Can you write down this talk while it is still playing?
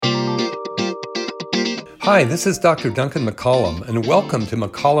Hi, this is Dr. Duncan McCollum, and welcome to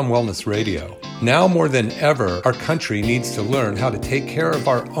McCollum Wellness Radio. Now more than ever, our country needs to learn how to take care of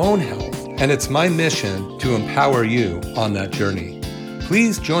our own health, and it's my mission to empower you on that journey.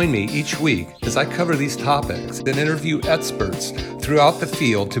 Please join me each week as I cover these topics and interview experts throughout the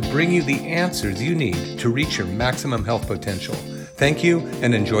field to bring you the answers you need to reach your maximum health potential. Thank you,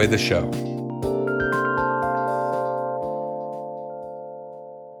 and enjoy the show.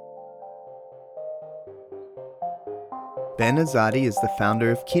 Ben Azadi is the founder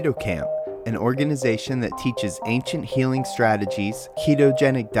of Keto Camp, an organization that teaches ancient healing strategies,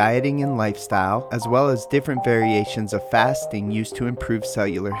 ketogenic dieting and lifestyle, as well as different variations of fasting used to improve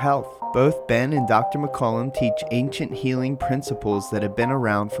cellular health. Both Ben and Dr. McCollum teach ancient healing principles that have been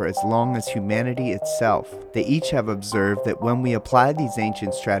around for as long as humanity itself. They each have observed that when we apply these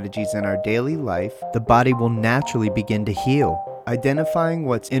ancient strategies in our daily life, the body will naturally begin to heal. Identifying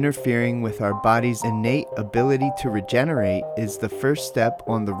what's interfering with our body's innate ability to regenerate is the first step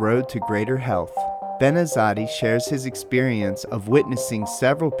on the road to greater health. Ben Azadi shares his experience of witnessing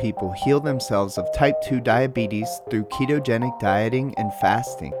several people heal themselves of type 2 diabetes through ketogenic dieting and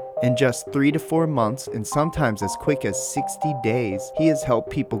fasting. In just 3 to 4 months, and sometimes as quick as 60 days, he has helped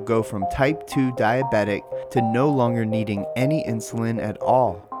people go from type 2 diabetic to no longer needing any insulin at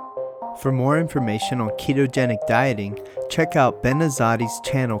all. For more information on ketogenic dieting, check out Ben Azadi's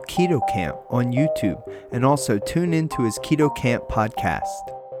channel Keto Camp on YouTube, and also tune into his Keto Camp podcast.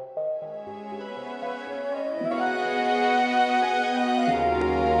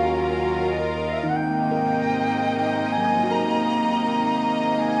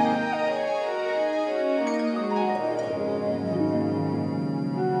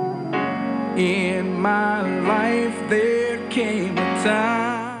 In my life there came a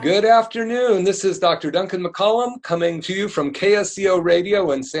time. Good afternoon. This is Dr. Duncan McCollum coming to you from KSCO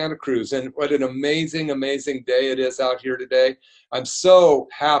Radio in Santa Cruz. And what an amazing, amazing day it is out here today. I'm so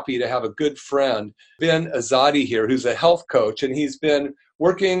happy to have a good friend, Ben Azadi here, who's a health coach, and he's been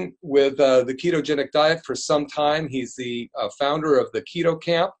working with the ketogenic diet for some time. He's the founder of the Keto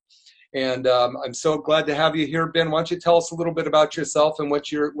Camp. And I'm so glad to have you here, Ben. Why don't you tell us a little bit about yourself and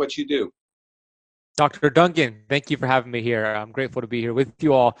what you do? Dr. Duncan, thank you for having me here. I'm grateful to be here with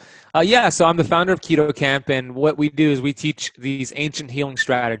you all. So I'm the founder of Keto Camp, and what we do is we teach these ancient healing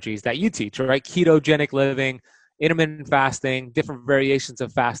strategies that you teach, right? Ketogenic living, intermittent fasting, different variations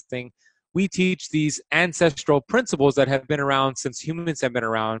of fasting. We teach these ancestral principles that have been around since humans have been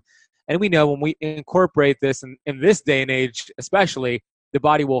around. And we know when we incorporate this, in this day and age especially, the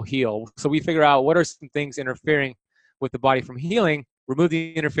body will heal. So we figure out what are some things interfering with the body from healing, remove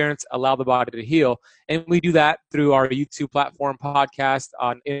the interference, allow the body to heal. And we do that through our YouTube platform, podcast,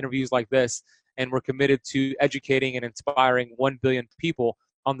 on interviews like this. And we're committed to educating and inspiring 1 billion people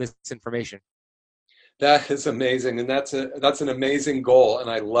on this information. That is amazing. And that's an amazing goal. And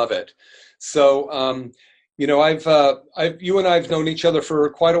I love it. So, you and I have known each other for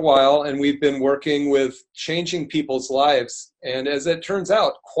quite a while, and we've been working with changing people's lives. And as it turns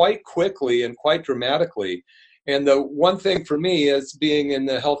out, quite quickly and quite dramatically. And the one thing for me is being in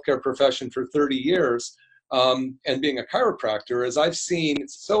the healthcare profession for 30 years and being a chiropractor is I've seen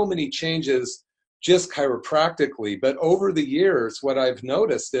so many changes just chiropractically. But over the years, what I've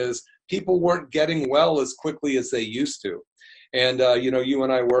noticed is people weren't getting well as quickly as they used to. And, you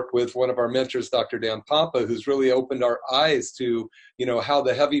and I work with one of our mentors, Dr. Dan Pompa, who's really opened our eyes to, how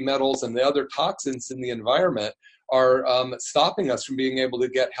the heavy metals and the other toxins in the environment are stopping us from being able to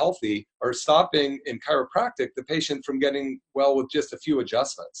get healthy, or stopping in chiropractic the patient from getting well with just a few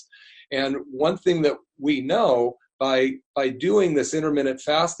adjustments. And one thing that we know by doing this intermittent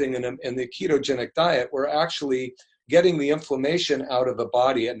fasting and the ketogenic diet, we're actually getting the inflammation out of the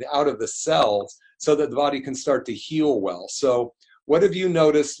body and out of the cells so that the body can start to heal well. So what have you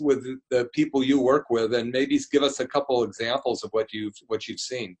noticed with the people you work with, and maybe give us a couple examples of what you've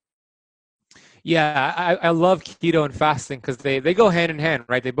seen? Yeah, I love keto and fasting because they go hand in hand,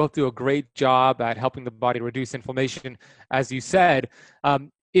 right? They both do a great job at helping the body reduce inflammation, as you said,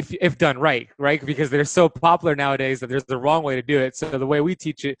 if done right? Because they're so popular nowadays that there's the wrong way to do it. So the way we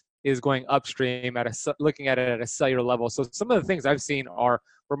teach it is going upstream, looking at it at a cellular level. So some of the things I've seen are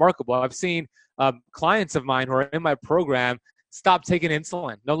remarkable. I've seen clients of mine who are in my program stop taking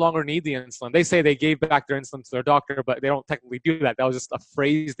insulin, no longer need the insulin. They say they gave back their insulin to their doctor, but they don't technically do that. That was just a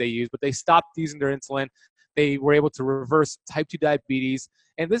phrase they used, but they stopped using their insulin. They were able to reverse type 2 diabetes.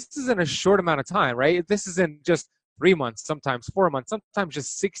 And this is in a short amount of time, right? This isn't just 3 months, sometimes 4 months, sometimes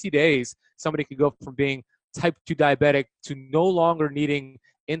just 60 days. Somebody could go from being type 2 diabetic to no longer needing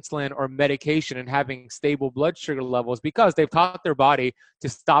insulin or medication and having stable blood sugar levels because they've taught their body to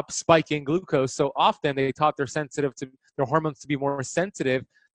stop spiking glucose so often. They taught their hormones to be more sensitive.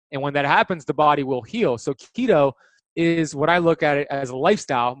 And when that happens, the body will heal. So keto is what I look at it as a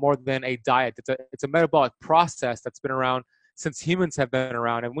lifestyle more than a diet. It's a metabolic process that's been around since humans have been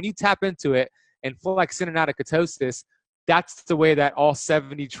around. And when you tap into it and flex in and out of ketosis, that's the way that all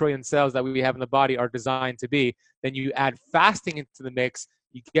 70 trillion cells that we have in the body are designed to be. Then you add fasting into the mix,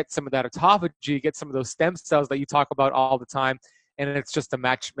 you get some of that autophagy, you get some of those stem cells that you talk about all the time, and it's just a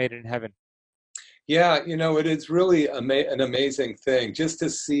match made in heaven. Yeah, it is really an amazing thing just to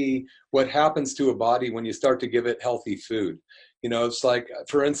see what happens to a body when you start to give it healthy food. It's like,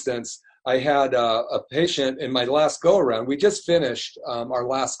 for instance, I had a patient in my last go-around. We just finished our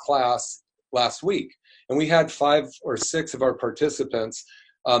last class last week, and we had 5 or 6 of our participants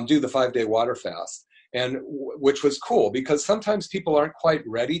do the 5-day water fast, and which was cool because sometimes people aren't quite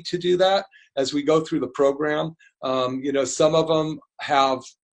ready to do that as we go through the program. Some of them have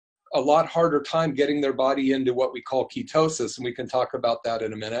a lot harder time getting their body into what we call ketosis, and we can talk about that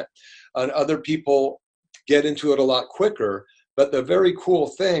in a minute. And other people get into it a lot quicker. But the very cool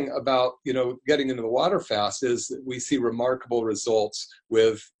thing about, getting into the water fast is that we see remarkable results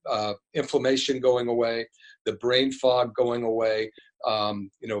with inflammation going away, the brain fog going away,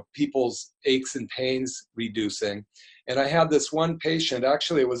 people's aches and pains reducing. And I had this one patient,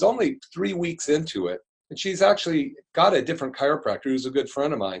 actually, it was only 3 weeks into it, and she's actually got a different chiropractor who's a good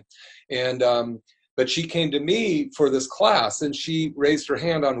friend of mine. And but she came to me for this class, and she raised her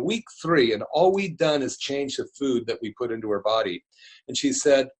hand on week 3, and all we'd done is change the food that we put into her body. And she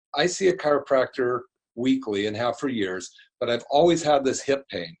said, I see a chiropractor weekly and have for years, but I've always had this hip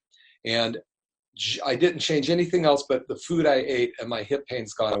pain. And I didn't change anything else but the food I ate, and my hip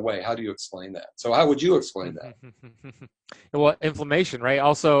pain's gone away. How do you explain that? So how would you explain that? Well, inflammation, right?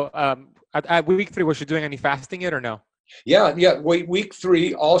 Also, at week 3, was she doing any fasting yet or no? Yeah. Week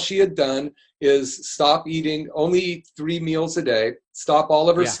 3, all she had done is stop eating, only eat 3 meals a day, stop all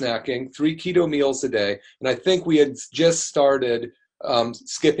of her snacking, 3 keto meals a day. And I think we had just started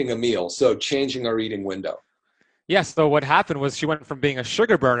skipping a meal, so changing our eating window. Yes. So what happened was she went from being a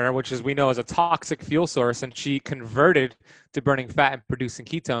sugar burner, which is we know is a toxic fuel source, and she converted to burning fat and producing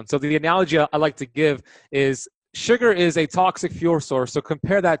ketones. So the analogy I like to give is sugar is a toxic fuel source. So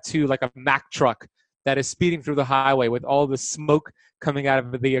compare that to like a Mack truck that is speeding through the highway with all the smoke coming out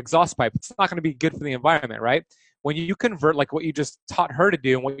of the exhaust pipe. It's not going to be good for the environment, right? When you convert, like what you just taught her to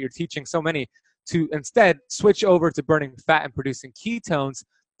do and what you're teaching so many to instead switch over to burning fat and producing ketones,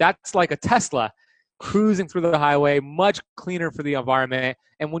 that's like a Tesla cruising through the highway, much cleaner for the environment.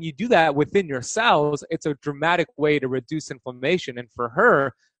 And when you do that within your cells, it's a dramatic way to reduce inflammation. And for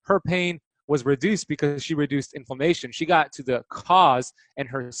her, her pain was reduced because she reduced inflammation. She got to the cause, and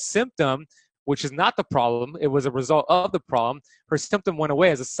her symptom, which is not the problem, it was a result of the problem. Her symptom went away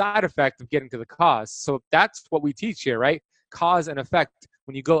as a side effect of getting to the cause. So that's what we teach here, right? Cause and effect.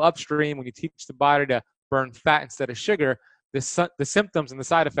 When you go upstream, when you teach the body to burn fat instead of sugar, the symptoms and the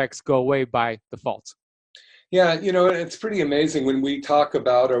side effects go away by default. Yeah, it's pretty amazing when we talk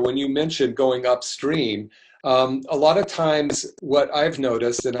about, or when you mention going upstream, a lot of times what I've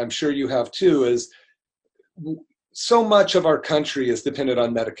noticed, and I'm sure you have too, is so much of our country is dependent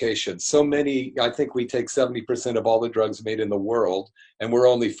on medication. So many, I think we take 70% of all the drugs made in the world, and we're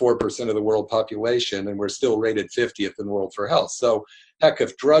only 4% of the world population, and we're still rated 50th in the world for health. So heck,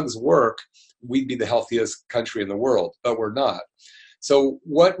 if drugs work, we'd be the healthiest country in the world, but we're not. So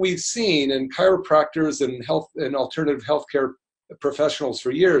what we've seen, and chiropractors and health and alternative healthcare professionals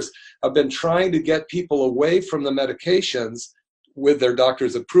for years have been trying to get people away from the medications with their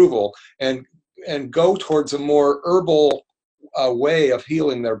doctor's approval and go towards a more herbal way of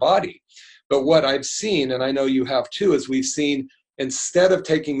healing their body. But what I've seen, and I know you have too, is we've seen instead of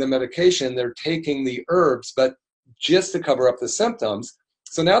taking the medication, they're taking the herbs, but just to cover up the symptoms.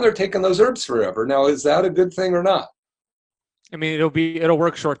 So now they're taking those herbs forever. Now, is that a good thing or not? I mean, it'll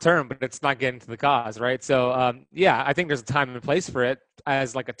work short term, but it's not getting to the cause, right? So, I think there's a time and place for it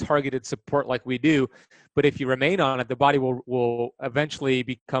as like a targeted support like we do. But if you remain on it, the body will eventually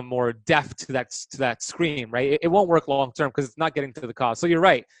become more deaf to that scream, right? It won't work long term because it's not getting to the cause. So you're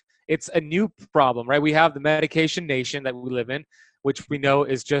right. It's a new problem, right? We have the medication nation that we live in, which we know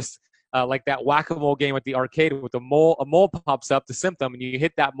is just like that whack-a-mole game at the arcade with a mole pops up, the symptom, and you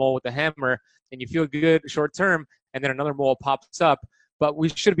hit that mole with a hammer and you feel good short term, and then another mole pops up. But we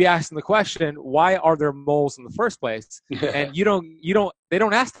should be asking the question, why are there moles in the first place? And they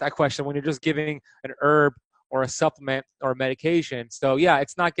don't ask that question when you're just giving an herb or a supplement or a medication. So yeah,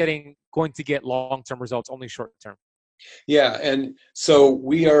 it's not going to get long-term results, only short-term. Yeah, and so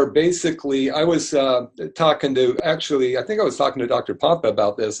we are basically, I was talking to, actually, I think I was talking to Dr. Pompa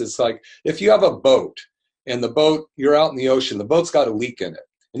about this. It's like if you have a boat and the boat, you're out in the ocean, the boat's got a leak in it,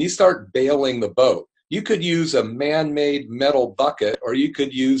 and you start bailing the boat. You could use a man-made metal bucket, or you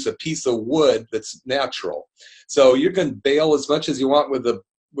could use a piece of wood that's natural. So you can bail as much as you want with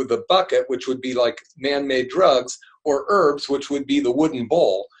the bucket, which would be like man-made drugs, or herbs, which would be the wooden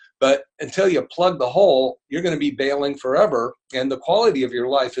bowl. But until you plug the hole, you're going to be bailing forever, and the quality of your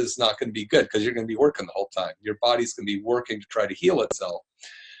life is not going to be good because you're going to be working the whole time. Your body's going to be working to try to heal itself.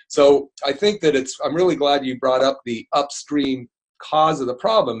 So I think that I'm really glad you brought up the upstream cause of the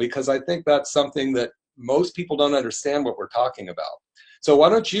problem, because I think that's something that most people don't understand what we're talking about. So why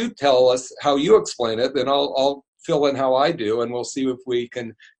don't you tell us how you explain it, then I'll fill in how I do, and we'll see if we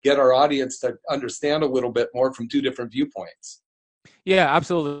can get our audience to understand a little bit more from two different viewpoints. Yeah,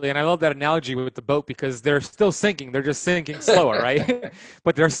 absolutely. And I love that analogy with the boat because they're still sinking. They're just sinking slower, right?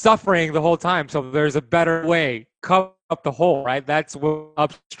 But they're suffering the whole time. So there's a better way. Cover up the hole, right? That's what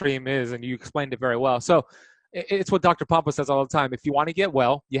upstream is. And you explained it very well. So it's what Dr. Pompa says all the time. If you want to get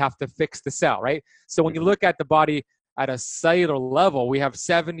well, you have to fix the cell, right? So when you look at the body at a cellular level, we have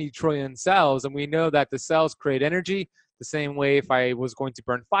 70 trillion cells, and we know that the cells create energy. The same way if I was going to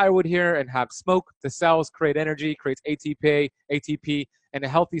burn firewood here and have smoke, the cells create energy, creates ATP, and a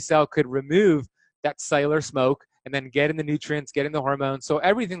healthy cell could remove that cellular smoke and then get in the nutrients, get in the hormones. So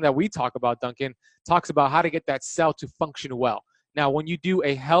everything that we talk about, Duncan, talks about how to get that cell to function well. Now, when you do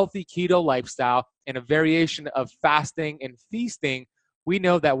a healthy keto lifestyle and a variation of fasting and feasting, we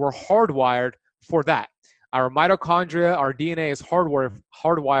know that we're hardwired for that. Our mitochondria, our DNA is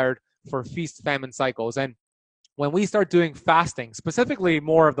hardwired for feast-famine cycles. And when we start doing fasting, specifically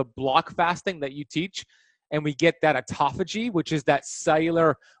more of the block fasting that you teach, and we get that autophagy, which is that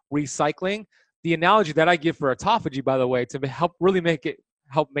cellular recycling, the analogy that I give for autophagy, by the way, to help really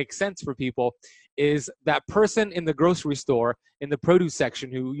help make sense for people, is that person in the grocery store in the produce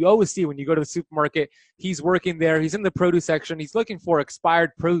section who you always see when you go to the supermarket. He's working there. He's in the produce section. He's looking for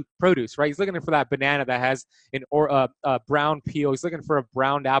expired produce, right? He's looking for that banana that has a brown peel. He's looking for a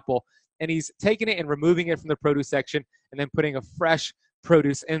browned apple. And he's taking it and removing it from the produce section and then putting a fresh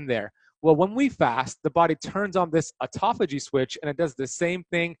produce in there. Well, when we fast, the body turns on this autophagy switch, and it does the same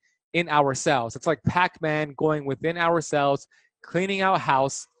thing in our cells. It's like Pac-Man going within our cells, cleaning out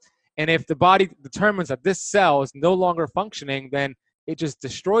house. And if the body determines that this cell is no longer functioning, then it just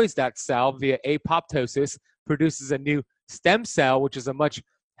destroys that cell via apoptosis, produces a new stem cell, which is a much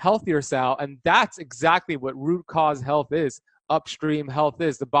healthier cell. And that's exactly what root cause health is. Upstream health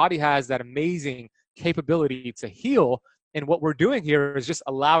is. The body has that amazing capability to heal, and what we're doing here is just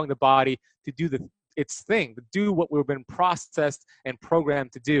allowing the body to do its thing, to do what we've been processed and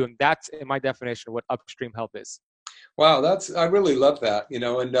programmed to do, and that's in my definition of what upstream health is. Wow, I really love that,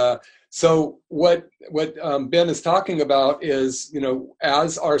 and so what Ben is talking about is,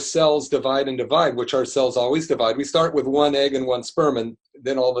 as our cells divide and divide, which our cells always divide, we start with one egg and one sperm, and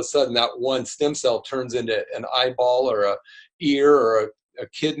then all of a sudden that one stem cell turns into an eyeball or a ear or a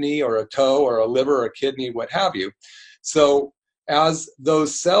kidney or a toe or a liver or a kidney, what have you. So as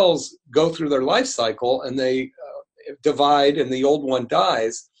those cells go through their life cycle and they divide and the old one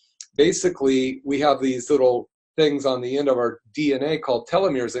dies, basically we have these little things on the end of our DNA called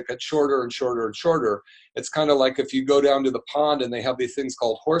telomeres that get shorter and shorter and shorter. It's kind of like if you go down to the pond and they have these things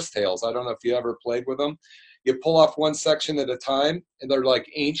called horsetails. I don't know if you ever played with them. You pull off one section at a time, and they're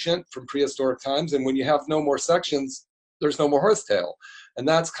like ancient from prehistoric times. And when you have no more sections, there's no more horsetail. And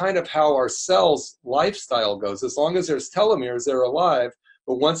that's kind of how our cells' lifestyle goes. As long as there's telomeres, they're alive.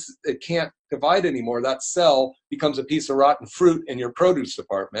 But once it can't divide anymore, that cell becomes a piece of rotten fruit in your produce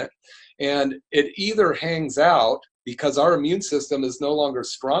department. And it either hangs out because our immune system is no longer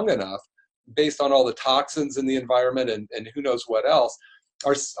strong enough based on all the toxins in the environment and who knows what else.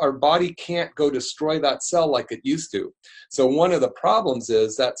 Our body can't go destroy that cell like it used to. So one of the problems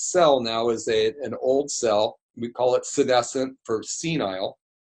is that cell now is an old cell. We call it senescent for senile.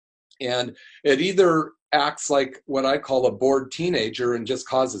 And it either acts like what I call a bored teenager and just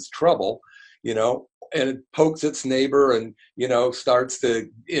causes trouble, and it pokes its neighbor and, starts to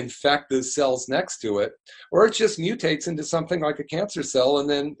infect the cells next to it, or it just mutates into something like a cancer cell, and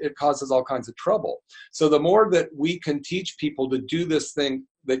then it causes all kinds of trouble. So the more that we can teach people to do this thing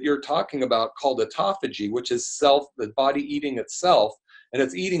that you're talking about called autophagy, which is the body eating itself, and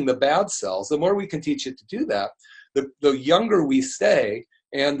it's eating the bad cells, the more we can teach it to do that, the younger we stay,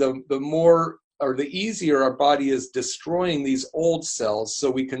 and the more or the easier our body is destroying these old cells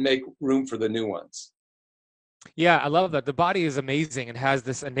so we can make room for the new ones. Yeah, I love that. The body is amazing and has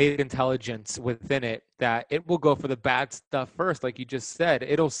this innate intelligence within it that it will go for the bad stuff first, like you just said.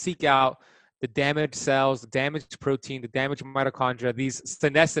 It'll seek out the damaged cells, the damaged protein, the damaged mitochondria, these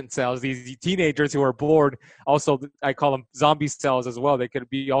senescent cells, these teenagers who are bored. Also, I call them zombie cells as well. They could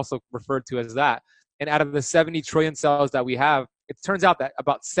be also referred to as that. And out of the 70 trillion cells that we have, it turns out that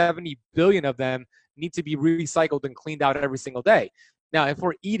about 70 billion of them need to be recycled and cleaned out every single day. Now, if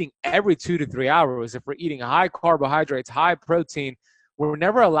we're eating every 2 to 3 hours, if we're eating high carbohydrates, high protein, we're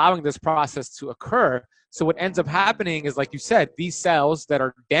never allowing this process to occur. So what ends up happening is, like you said, these cells that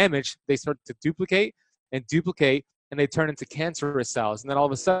are damaged, they start to duplicate, and they turn into cancerous cells. And then all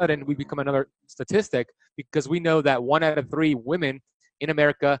of a sudden, we become another statistic because we know that 1 out of 3 women in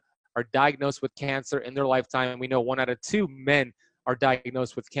America are diagnosed with cancer in their lifetime. And we know 1 out of 2 men are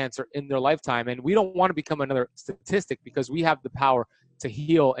diagnosed with cancer in their lifetime. And we don't want to become another statistic because we have the power to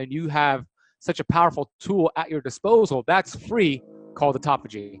heal, and you have such a powerful tool at your disposal that's free called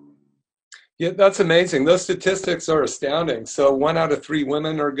autophagy. Yeah, that's amazing. Those statistics are astounding. So 1 out of 3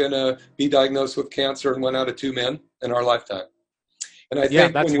 women are going to be diagnosed with cancer, and 1 out of 2 men in our lifetime. And I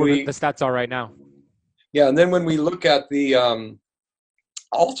think that's when where we, the stats are right now. yeah, and then when we look at the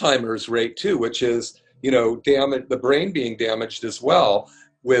Alzheimer's rate too, which is, damage, the brain being damaged as well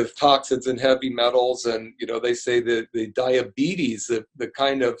with toxins and heavy metals. And, they say that the diabetes, the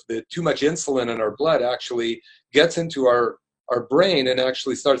kind of the too much insulin in our blood actually gets into our brain and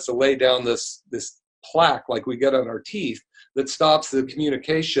actually starts to lay down this plaque like we get on our teeth that stops the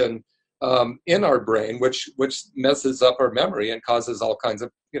communication in our brain, which messes up our memory and causes all kinds of,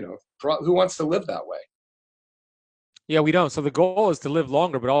 who wants to live that way? Yeah, we don't. So the goal is to live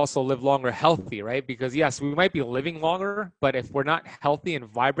longer, but also live longer healthy, right? Because yes, we might be living longer, but if we're not healthy and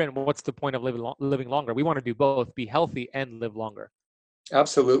vibrant, what's the point of living longer? We want to do both, be healthy and live longer.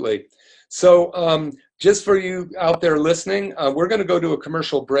 Absolutely. So just for you out there listening, we're going to go to a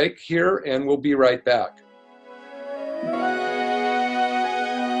commercial break here, and we'll be right back.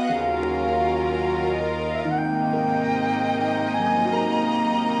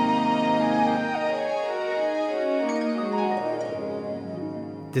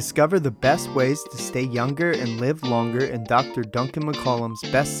 Discover the best ways to stay younger and live longer in Dr. Duncan McCollum's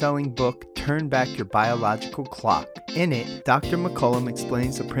best-selling book, Turn Back Your Biological Clock. In it, Dr. McCollum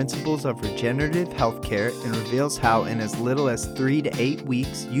explains the principles of regenerative healthcare and reveals how in as little as 3 to 8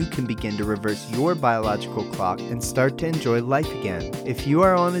 weeks, you can begin to reverse your biological clock and start to enjoy life again. If you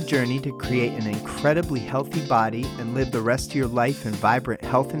are on a journey to create an incredibly healthy body and live the rest of your life in vibrant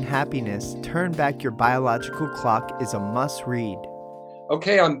health and happiness, Turn Back Your Biological Clock is a must-read.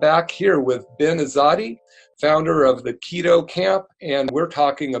 Okay, I'm back here with Ben Azadi, founder of the Keto Camp, and we're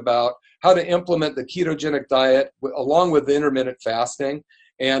talking about how to implement the ketogenic diet along with the intermittent fasting.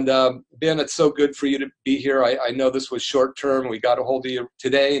 And Ben, it's so good for you to be here. I know this was short term. We got a hold of you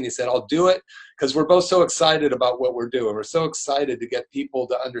today, and you said, I'll do it, because we're both so excited about what we're doing. We're so excited to get people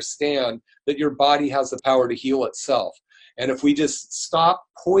to understand that your body has the power to heal itself. And if we just stop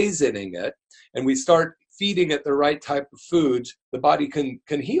poisoning it and we start feeding it the right type of foods, the body can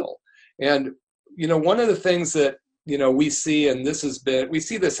heal. And one of the things that we see, and we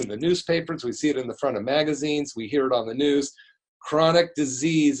see this in the newspapers, we see it in the front of magazines, we hear it on the news. Chronic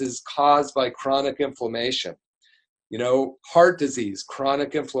disease is caused by chronic inflammation. Heart disease,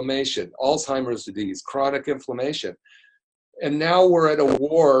 chronic inflammation. Alzheimer's disease, chronic inflammation. And now we're at a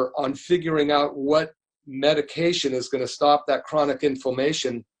war on figuring out what medication is going to stop that chronic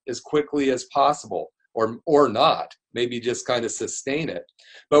inflammation as quickly as possible. Or not, maybe just kind of sustain it.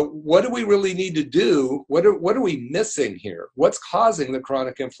 But what do we really need to do? What are we missing here? What's causing the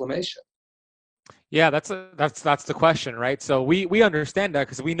chronic inflammation? Yeah, that's the question, right? So we understand that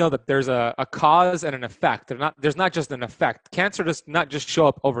because we know that there's a cause and an effect. There's not just an effect. Cancer does not just show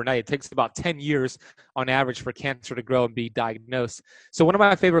up overnight. It takes about 10 years on average for cancer to grow and be diagnosed. So one of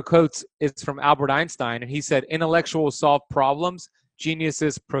my favorite quotes is from Albert Einstein, and he said, "Intellectuals solve problems,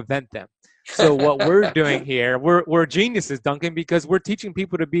 geniuses prevent them." So what we're doing here, we're geniuses, Duncan, because we're teaching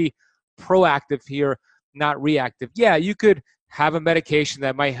people to be proactive here, not reactive. Yeah, you could have a medication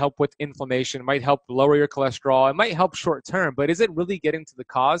that might help with inflammation, might help lower your cholesterol, it might help short term, but is it really getting to the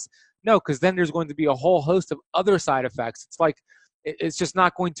cause? No, because then there's going to be a whole host of other side effects. It's like it's just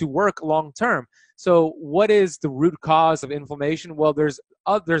not going to work long term. So what is the root cause of inflammation? Well, there's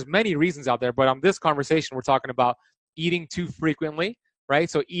many reasons out there, but on this conversation, we're talking about eating too frequently, right?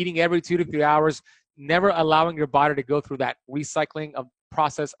 So eating every 2 to 3 hours, never allowing your body to go through that recycling of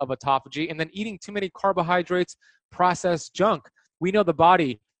process of autophagy, and then eating too many carbohydrates, processed junk. We know the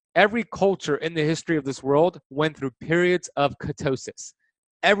body, every culture in the history of this world went through periods of ketosis.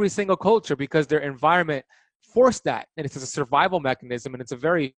 Every single culture, because their environment force that. And it's a survival mechanism, and it's a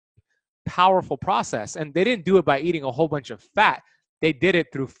very powerful process. And they didn't do it by eating a whole bunch of fat. They did it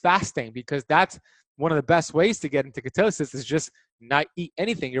through fasting, because that's one of the best ways to get into ketosis, is just not eat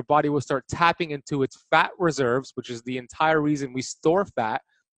anything. Your body will start tapping into its fat reserves, which is the entire reason we store fat,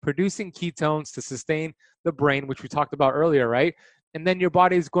 producing ketones to sustain the brain, which we talked about earlier, right? And then your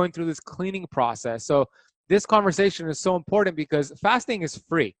body is going through this cleaning process. So this conversation is so important because fasting is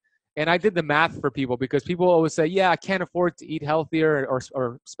free. And I did the math for people, because people always say, yeah, I can't afford to eat healthier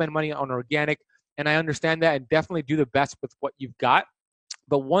or spend money on organic. And I understand that, and definitely do the best with what you've got.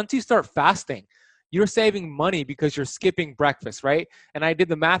 But once you start fasting, you're saving money because you're skipping breakfast, right? And I did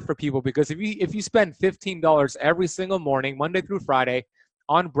the math for people, because if you spend $15 every single morning, Monday through Friday,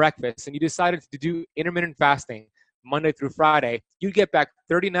 on breakfast, and you decided to do intermittent fasting Monday through Friday, you get back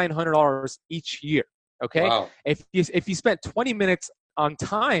 $3,900 each year. Okay. Wow. If you spent 20 minutes on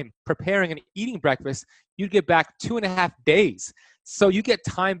time preparing and eating breakfast, you'd get back 2.5 days. So you get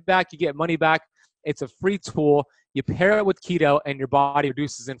time back, you get money back. It's a free tool. You pair it with keto, and your body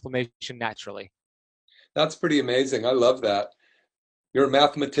reduces inflammation naturally. That's pretty amazing. I love that. You're a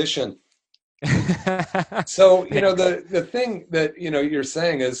mathematician. So, the thing that, you're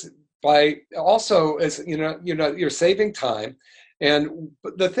saying is, by also, is, you're saving time. And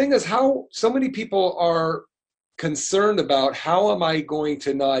the thing is, how so many people are concerned about, how am I going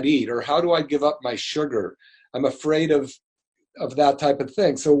to not eat, or how do I give up my sugar? I'm afraid of that type of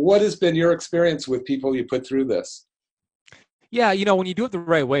thing. So what has been your experience with people you put through this? Yeah, when you do it the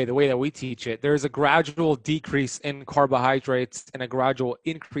right way, the way that we teach it, there's a gradual decrease in carbohydrates and a gradual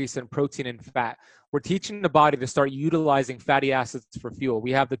increase in protein and fat. We're teaching the body to start utilizing fatty acids for fuel.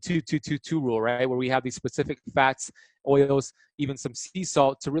 We have the 2-2-2-2 rule, right? Where we have these specific fats, oils, even some sea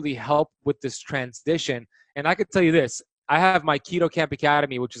salt to really help with this transition. And I could tell you this, I have my Keto Camp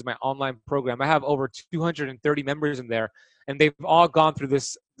Academy, which is my online program. I have over 230 members in there, and they've all gone through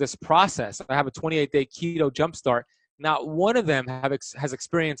this process. I have a 28-day keto jumpstart. Not one of them has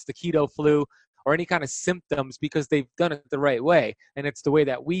experienced the keto flu or any kind of symptoms, because they've done it the right way, and it's the way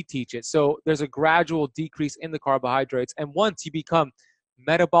that we teach it. So there's a gradual decrease in the carbohydrates, and once you become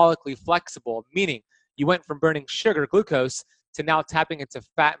metabolically flexible, meaning you went from burning sugar, glucose, to now tapping into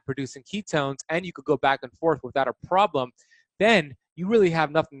fat and producing ketones, and you could go back and forth without a problem, then you really have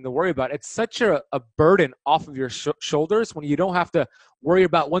nothing to worry about. It's such a burden off of your shoulders when you don't have to worry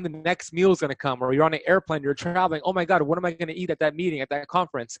about when the next meal is going to come, or you're on an airplane, you're traveling. Oh my God, what am I going to eat at that meeting, at that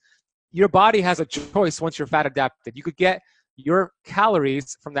conference? Your body has a choice once you're fat adapted. You could get your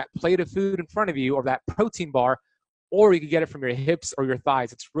calories from that plate of food in front of you, or that protein bar, or you could get it from your hips or your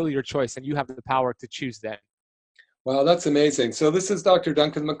thighs. It's really your choice, and you have the power to choose then. Wow, that's amazing. So this is Dr.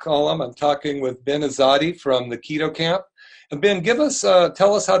 Duncan McCollum. I'm talking with Ben Azadi from the Keto Camp. And Ben,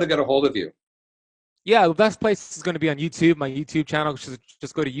 tell us how to get a hold of you. Yeah, the best place is going to be on YouTube, my YouTube channel.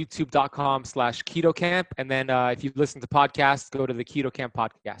 Just go to youtube.com/ketocamp. And then if you listen to podcasts, go to the Keto Camp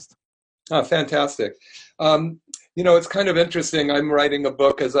podcast. Oh, fantastic. It's kind of interesting. I'm writing a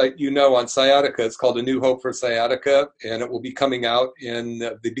book, on sciatica. It's called A New Hope for Sciatica, and it will be coming out in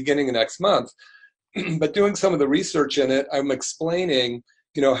the beginning of next month. But doing some of the research in it, I'm explaining,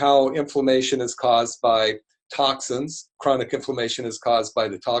 how inflammation is caused by toxins. Chronic inflammation is caused by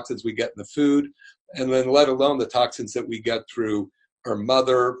the toxins we get in the food, and then let alone the toxins that we get through our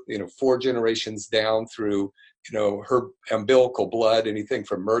mother, 4 generations down through, her umbilical blood, anything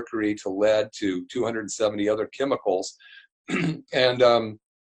from mercury to lead to 270 other chemicals. And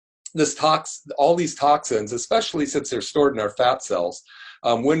all these toxins, especially since they're stored in our fat cells,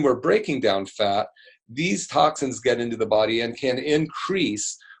 when we're breaking down fat, these toxins get into the body and can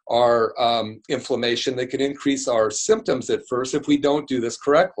increase our inflammation. They can increase our symptoms at first if we don't do this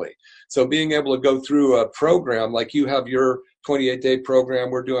correctly. So being able to go through a program, like you have your 28-day program,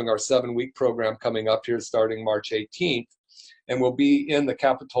 we're doing our 7-week program coming up here starting March 18th, and we'll be in the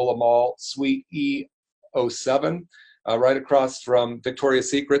Capitola Mall, Suite E07, right across from Victoria's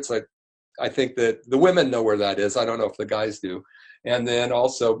Secrets. I think that the women know where that is. I don't know if the guys do. And then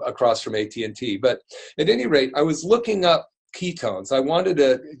also across from AT&T. But at any rate, I was looking up ketones. I wanted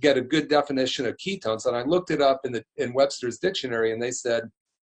to get a good definition of ketones, and I looked it up in Webster's dictionary, and they said,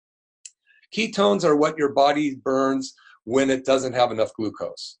 ketones are what your body burns when it doesn't have enough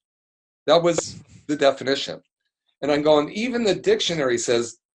glucose. That was the definition. And I'm going, even the dictionary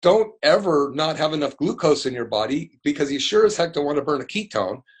says, don't ever not have enough glucose in your body, because you sure as heck don't want to burn a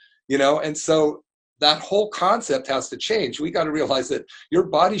ketone, and so that whole concept has to change. We got to realize that your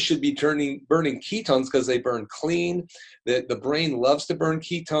body should be burning ketones because they burn clean. The brain loves to burn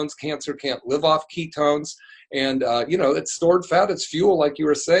ketones. Cancer can't live off ketones. And, it's stored fat, it's fuel, like you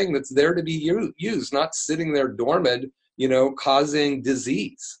were saying, that's there to be used, not sitting there dormant, causing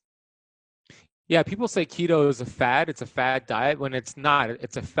disease. Yeah, people say keto is a fad. It's a fad diet when it's not.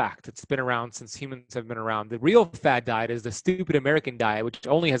 It's a fact. It's been around since humans have been around. The real fad diet is the stupid American diet, which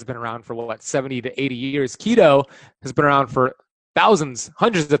only has been around for 70 to 80 years. Keto has been around for thousands,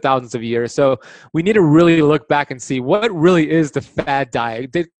 hundreds of thousands of years. So we need to really look back and see what really is the fad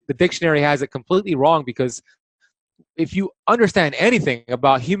diet. The dictionary has it completely wrong, because if you understand anything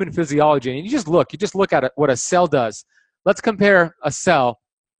about human physiology and you just look at what a cell does. Let's compare a cell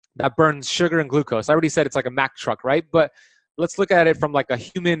that burns sugar and glucose. I already said it's like a Mack truck, right? But let's look at it from like a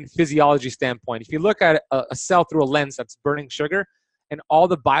human physiology standpoint. If you look at a cell through a lens that's burning sugar and all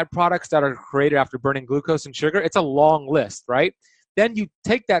the byproducts that are created after burning glucose and sugar, it's a long list, right? Then you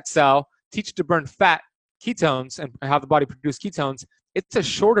take that cell, teach it to burn fat, ketones, and have the body produce ketones. It's a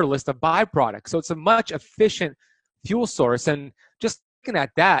shorter list of byproducts. So it's a much efficient fuel source. And just looking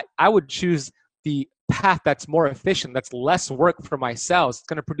at that, I would choose the path that's more efficient, that's less work for my cells. It's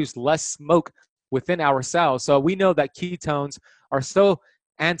going to produce less smoke within our cells. So we know that ketones are so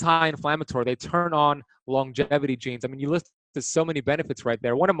anti-inflammatory. They turn on longevity genes. I mean, you listed so many benefits right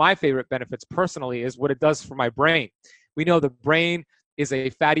there. One of my favorite benefits personally is what it does for my brain. We know the brain is a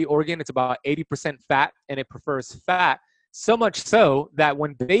fatty organ. It's about 80% fat, and it prefers fat. So much so that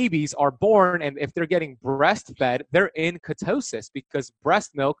when babies are born and if they're getting breastfed, they're in ketosis because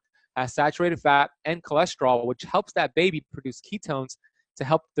breast milk has saturated fat and cholesterol, which helps that baby produce ketones to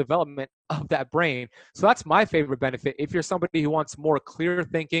help the development of that brain. So that's my favorite benefit. If you're somebody who wants more clear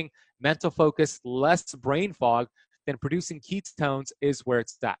thinking, mental focus, less brain fog, then producing ketones is where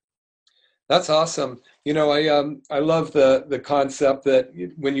it's at. That's awesome. I love the concept that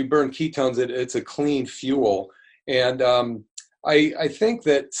when you burn ketones, it's a clean fuel. And I think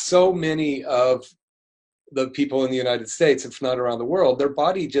that so many of the people in the United States, if not around the world, their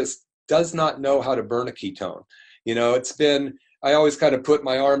body just does not know how to burn a ketone. I always kind of put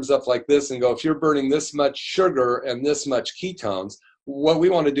my arms up like this and go, if you're burning this much sugar and this much ketones, what we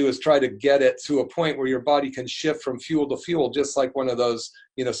want to do is try to get it to a point where your body can shift from fuel to fuel, just like one of those,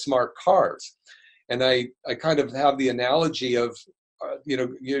 smart cars. And I kind of have the analogy of,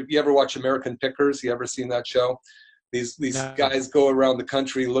 you ever watch American Pickers? You ever seen that show? These No. guys go around the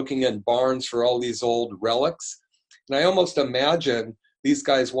country looking in barns for all these old relics. And I almost imagine these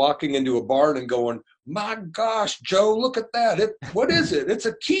guys walking into a barn and going, my gosh, Joe, look at that. What is it? It's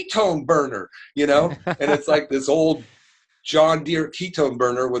a ketone burner, And it's like this old John Deere ketone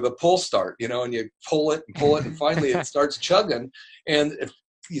burner with a pull start, and you pull it, and finally it starts chugging. And if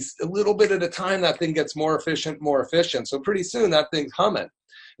a little bit at a time, that thing gets more efficient. So pretty soon that thing's humming.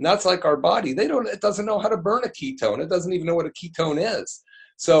 And that's like our body. It doesn't know how to burn a ketone. It doesn't even know what a ketone is.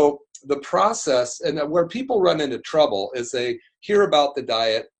 So the process, and where people run into trouble is they hear about the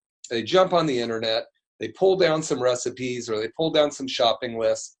diet, they jump on the internet, they pull down some recipes or they pull down some shopping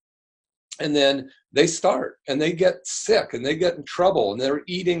lists, and then they start and they get sick and they get in trouble and they're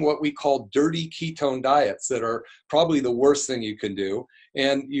eating what we call dirty ketone diets that are probably the worst thing you can do.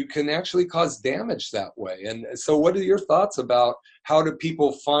 And you can actually cause damage that way. And so what are your thoughts about how do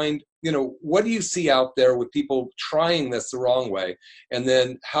people find, what do you see out there with people trying this the wrong way? And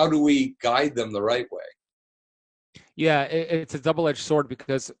then how do we guide them the right way? Yeah, it's a double-edged sword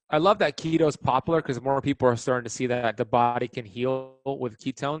because I love that keto is popular because more people are starting to see that the body can heal with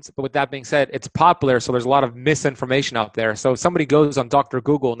ketones. But with that being said, it's popular, so there's a lot of misinformation out there. So if somebody goes on Dr.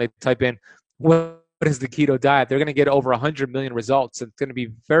 Google and they type in, what is the keto diet? They're going to get over 100 million results. It's going to be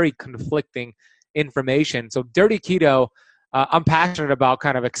very conflicting information. So dirty keto, I'm passionate about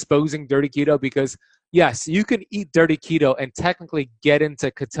kind of exposing dirty keto because yes, you can eat dirty keto and technically get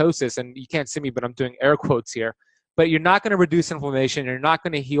into ketosis. And you can't see me, but I'm doing air quotes here. But you're not going to reduce inflammation. You're not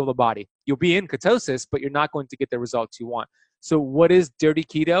going to heal the body. You'll be in ketosis, but you're not going to get the results you want. So what is dirty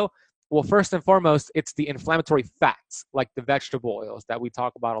keto? Well, first and foremost, it's the inflammatory fats, like the vegetable oils that we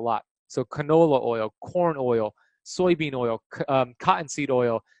talk about a lot. So canola oil, corn oil, soybean oil, cottonseed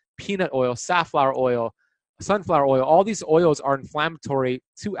oil, peanut oil, safflower oil, sunflower oil. All these oils are inflammatory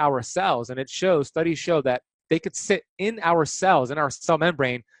to our cells. And studies show that they could sit in our cells, in our cell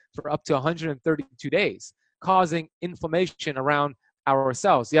membrane for up to 132 days. Causing inflammation around our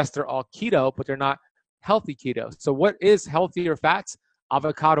cells. Yes, they're all keto, but they're not healthy keto. So what is healthier fats?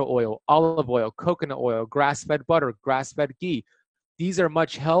 Avocado oil, olive oil, coconut oil, grass-fed butter, grass-fed ghee. These are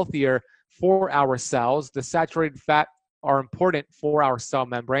much healthier for our cells. The saturated fat are important for our cell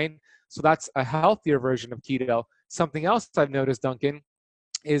membrane. So that's a healthier version of keto. Something else I've noticed, Duncan,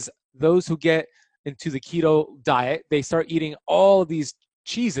 is those who get into the keto diet, they start eating all of these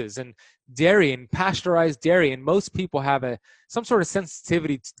cheeses and dairy and pasteurized dairy, and most people have some sort of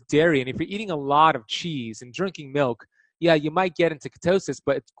sensitivity to dairy. And if you're eating a lot of cheese and drinking milk, yeah, you might get into ketosis,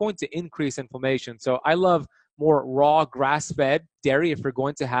 but it's going to increase inflammation. So I love more raw grass-fed dairy if you're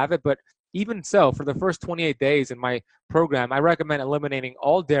going to have it. But even so, for the first 28 days in my program, I recommend eliminating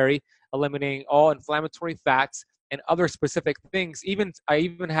all dairy, eliminating all inflammatory fats, and other specific things. I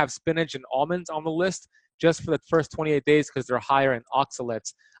even have spinach and almonds on the list just for the first 28 days because they're higher in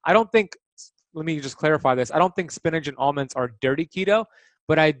oxalates. I don't think, let me just clarify this, I don't think spinach and almonds are dirty keto,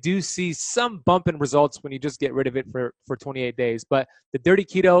 but I do see some bump in results when you just get rid of it for 28 days. But the dirty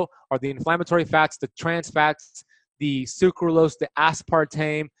keto are the inflammatory fats, the trans fats, the sucralose, the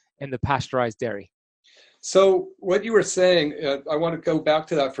aspartame, and the pasteurized dairy. So what you were saying, I want to go back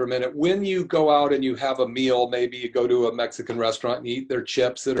to that for a minute. When you go out and you have a meal, maybe you go to a Mexican restaurant and eat their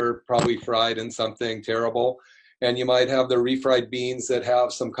chips that are probably fried in something terrible, and you might have the refried beans that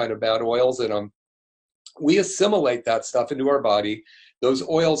have some kind of bad oils in them. We assimilate that stuff into our body. Those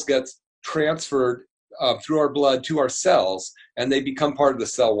oils get transferred through our blood to our cells, and they become part of the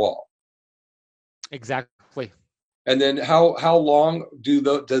cell wall. Exactly. And then how long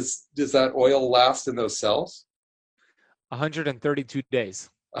does that oil last in those cells? 132 days.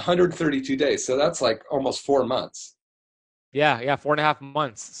 132 days. So that's like almost 4 months. Yeah, 4.5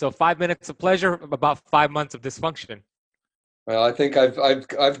 months. So 5 minutes of pleasure, about 5 months of dysfunction. Well, I think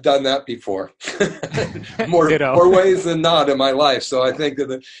I've done that before, more ways than not in my life. So I think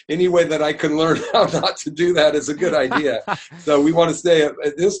that any way that I can learn how not to do that is a good idea. So we want to stay,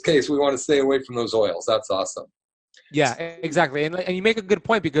 in this case, we want to stay away from those oils. That's awesome. Yeah, exactly. And you make a good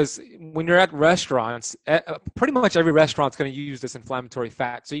point, because when you're at restaurants, pretty much every restaurant's going to use this inflammatory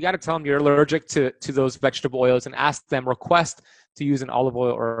fat. So you got to tell them you're allergic to those vegetable oils and ask them, request to use an olive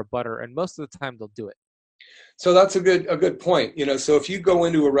oil or a butter. And most of the time they'll do it. So that's a good point. So if you go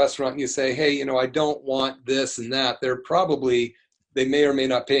into a restaurant and you say, hey, I don't want this and that, they may or may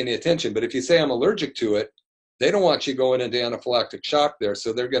not pay any attention. But if you say I'm allergic to it, they don't want you going into anaphylactic shock there.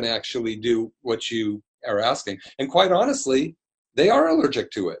 So they're going to actually do what you are asking. And quite honestly, they are allergic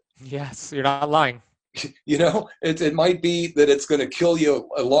to it. Yes, you're not lying. It might be that it's going to kill you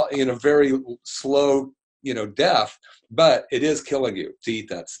a lot in a very slow, death, but it is killing you to eat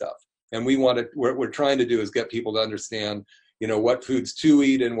that stuff. And what we're trying to do is get people to understand, what foods to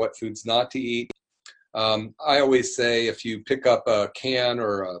eat and what foods not to eat. I always say, if you pick up a can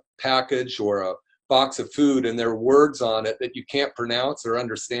or a package or a box of food and there are words on it that you can't pronounce or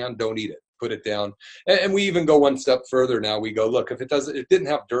understand, don't eat it. Put it down. And we even go one step further now. We go, look, if it didn't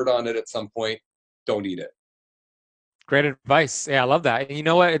have dirt on it at some point, don't eat it. Great advice. Yeah, I love that. And you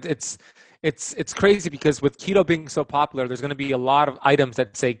know what? It's crazy, because with keto being so popular, there's going to be a lot of items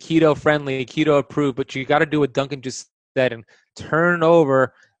that say keto friendly, keto approved, but you got to do what Duncan just said and turn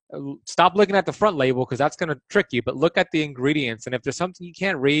over. Stop looking at the front label, because that's going to trick you, but look at the ingredients. And if there's something you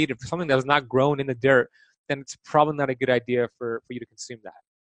can't read, if something that was not grown in the dirt, then it's probably not a good idea for you to consume that.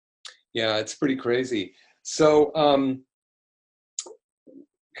 Yeah, it's pretty crazy. So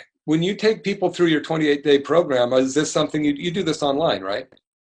when you take people through your 28-day program, is this something you do this online, right?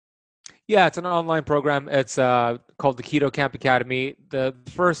 Yeah, it's an online program. It's called the Keto Camp Academy.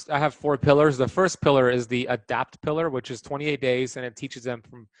 I have 4 pillars. The first pillar is the ADAPT pillar, which is 28 days, and it teaches them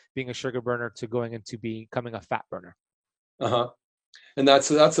from being a sugar burner to going into becoming a fat burner. Uh-huh. And that's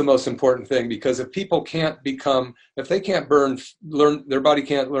the most important thing, because if people if they can't their body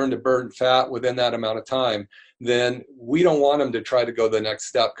can't learn to burn fat within that amount of time, then we don't want them to try to go the next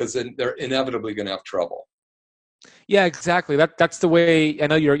step, because then they're inevitably going to have trouble. Yeah, exactly. That's the way. I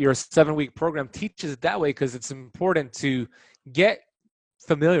know your 7-week program teaches it that way, because it's important to get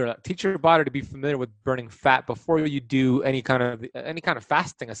familiar, teach your body to be familiar with burning fat before you do any kind of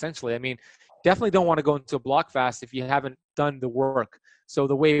fasting, essentially. I mean, definitely don't want to go into a block fast if you haven't done the work. So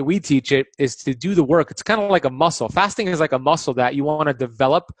the way we teach it is to do the work. It's kind of like a muscle. Fasting is like a muscle that you want to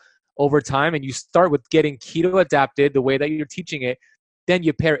develop over time, and you start with getting keto adapted the way that you're teaching it. Then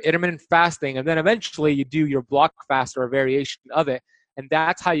you pair intermittent fasting, and then eventually you do your block fast or a variation of it. And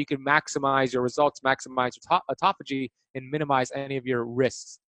that's how you can maximize your results, maximize your autophagy, and minimize any of your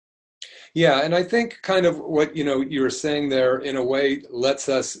risks. Yeah, and I think kind of what you were saying there in a way lets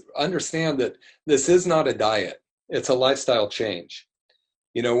us understand that this is not a diet. It's a lifestyle change.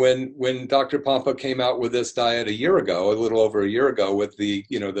 When Dr. Pompa came out with this diet a little over a year ago, with the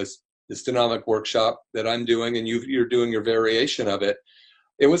this dynamic workshop that I'm doing, and you're doing your variation of it,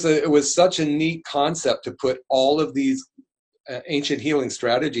 it was such a neat concept to put all of these ancient healing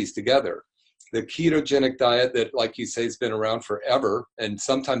strategies together. The ketogenic diet that, like you say, has been around forever, and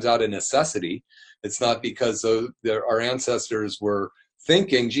sometimes out of necessity. It's not because our ancestors were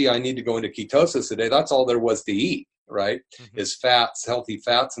thinking, gee, I need to go into ketosis today. That's all there was to eat, right? Is fats, healthy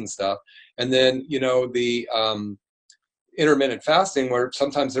fats and stuff. And then, the intermittent fasting, where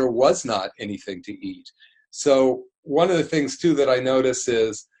sometimes there was not anything to eat. So one of the things too that I notice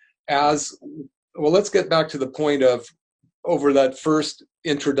is, let's get back to the point of, over that first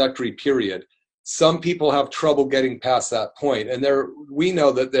introductory period, some people have trouble getting past that point. And we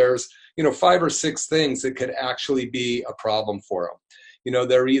know that there's, 5 or 6 things that could actually be a problem for them.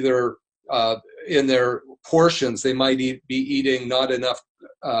 They're either in their portions, they might be eating not enough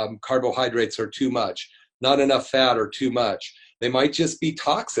carbohydrates or too much, not enough fat or too much. They might just be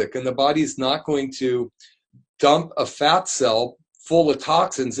toxic, and the body's not going to dump a fat cell full of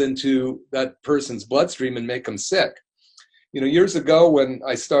toxins into that person's bloodstream and make them sick. Years ago when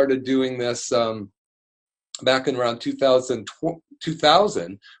I started doing this, back in around 2000,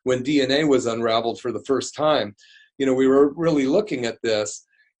 when DNA was unraveled for the first time, we were really looking at this.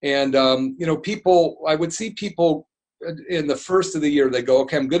 And, I would see people in the first of the year, they go,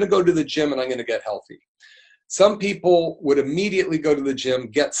 okay, I'm going to go to the gym and I'm going to get healthy. Some people would immediately go to the gym,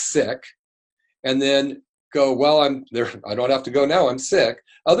 get sick, and then go, well, I'm there. I don't have to go now. I'm sick.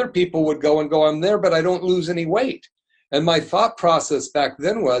 Other people would go, I'm there, but I don't lose any weight. And my thought process back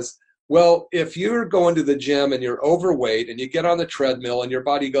then was, well, if you're going to the gym and you're overweight and you get on the treadmill and your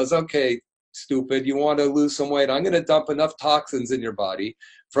body goes, okay, stupid, you want to lose some weight, I'm going to dump enough toxins in your body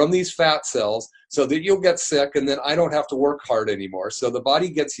from these fat cells so that you'll get sick, and then I don't have to work hard anymore. So the body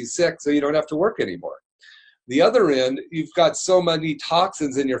gets you sick so you don't have to work anymore. The other end, you've got so many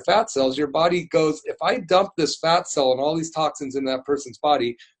toxins in your fat cells, your body goes, if I dump this fat cell and all these toxins in that person's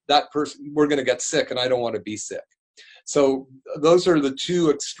body, we're going to get sick, and I don't want to be sick. So those are the two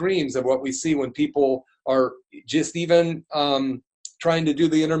extremes of what we see when people are just even trying to do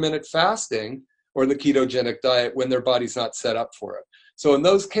the intermittent fasting or the ketogenic diet when their body's not set up for it. So in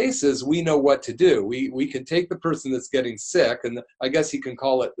those cases, we know what to do. We can take the person that's getting sick, and I guess you can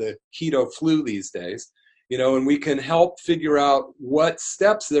call it the keto flu these days, and we can help figure out what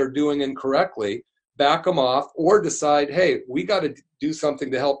steps they're doing incorrectly, back them off, or decide, hey, we got to do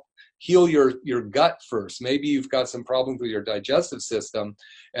something to help heal your gut first. Maybe you've got some problems with your digestive system,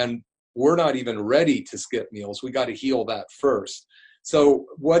 and we're not even ready to skip meals. We got to heal that first. So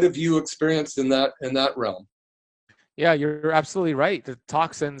what have you experienced in that realm? Yeah, you're absolutely right. The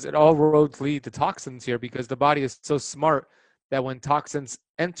toxins, all roads lead to toxins here, because the body is so smart that when toxins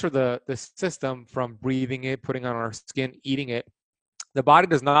enter the system from breathing it, putting on our skin, eating it, the body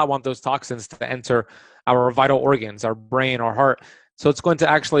does not want those toxins to enter our vital organs, our brain, our heart. So it's going to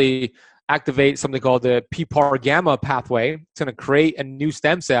actually activate something called the PPAR gamma pathway. It's going to create a new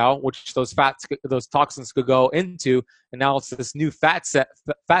stem cell, which those toxins could go into. And now it's this new fat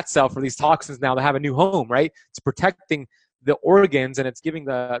cell for these toxins now to have a new home, right? It's protecting the organs, and it's giving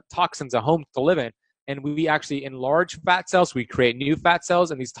the toxins a home to live in. And we actually enlarge fat cells. We create new fat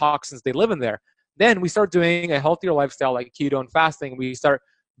cells, and these toxins, they live in there. Then we start doing a healthier lifestyle like keto and fasting. We start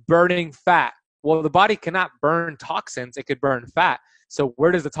burning fat. Well, the body cannot burn toxins. It could burn fat. So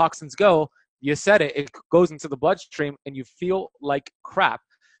where does the toxins go? You said it. It goes into the bloodstream, and you feel like crap.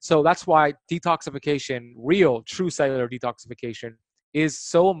 So that's why detoxification, real, true cellular detoxification, is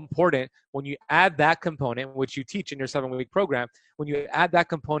so important. When you add that component, which you teach in your 7-week program, when you add that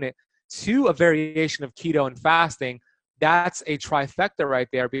component to a variation of keto and fasting, that's a trifecta right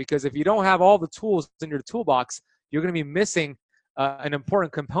there. Because if you don't have all the tools in your toolbox, you're going to be missing an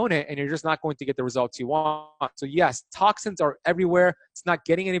important component, and you're just not going to get the results you want. So yes, toxins are everywhere. It's not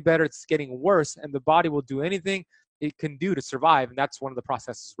getting any better. It's getting worse, and the body will do anything it can do to survive. And that's one of the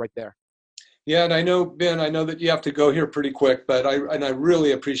processes right there. Yeah. And I know, Ben, that you have to go here pretty quick, but I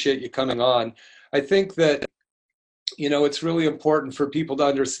really appreciate you coming on. I think that, it's really important for people to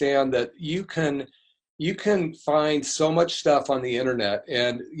understand that you can find so much stuff on the internet,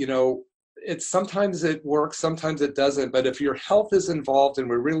 and, sometimes it works, sometimes it doesn't. But if your health is involved, and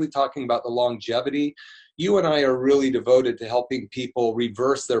we're really talking about the longevity, you and I are really devoted to helping people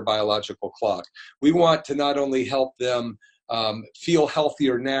reverse their biological clock. We want to not only help them feel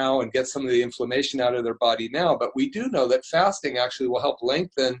healthier now and get some of the inflammation out of their body now, but we do know that fasting actually will help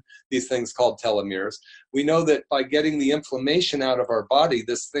lengthen these things called telomeres. We know that by getting the inflammation out of our body,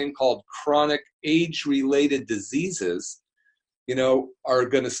 this thing called chronic age-related diseases, are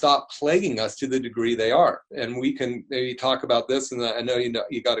going to stop plaguing us to the degree they are. And we can maybe talk about this, and I know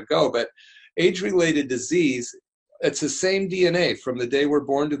you got to go, but age-related disease, it's the same DNA from the day we're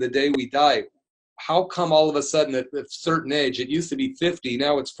born to the day we die. How come all of a sudden at a certain age, it used to be 50,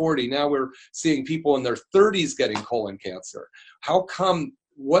 now it's 40, now we're seeing people in their 30s getting colon cancer? How come,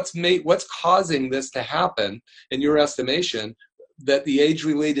 what's causing this to happen, in your estimation, that the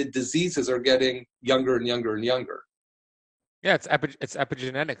age-related diseases are getting younger and younger and younger. Yeah, it's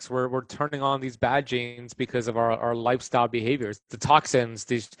epigenetics. We're turning on these bad genes because of our lifestyle behaviors, the toxins,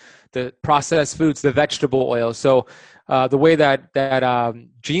 the processed foods, the vegetable oil. So the way that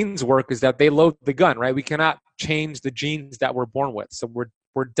genes work is that they load the gun, right? We cannot change the genes that we're born with. So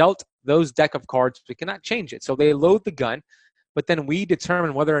we're dealt those deck of cards. We cannot change it. So they load the gun, but then we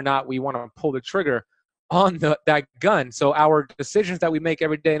determine whether or not we want to pull the trigger on that gun. So our decisions that we make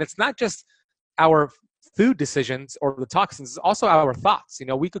every day, and it's not just our food decisions or the toxins, it's also our thoughts. You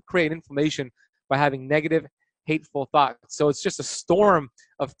know, we could create inflammation by having negative, hateful thoughts. So it's just a storm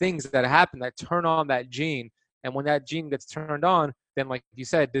of things that happen that turn on that gene. And when that gene gets turned on, then like you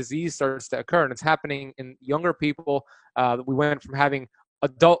said, disease starts to occur. And it's happening in younger people. We went from having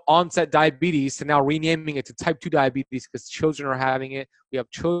adult onset diabetes to now renaming it to type 2 diabetes because children are having it. We have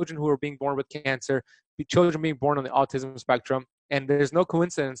children who are being born with cancer, children being born on the autism spectrum. And there's no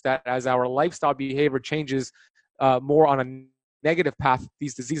coincidence that as our lifestyle behavior changes more on a negative path,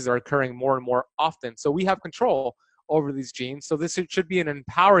 these diseases are occurring more and more often. So we have control over these genes. So this should be an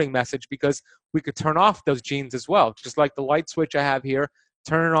empowering message because we could turn off those genes as well. Just like the light switch I have here,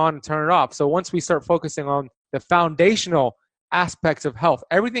 turn it on and turn it off. So once we start focusing on the foundational aspects of health,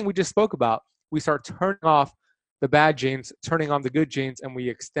 everything we just spoke about, we start turning off the bad genes, turning on the good genes, and we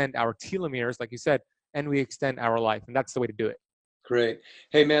extend our telomeres, like you said, and we extend our life. And that's the way to do it. Great.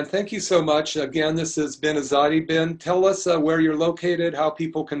 Hey, man, thank you so much. Again, this is Ben Azadi. Ben, tell us where you're located, how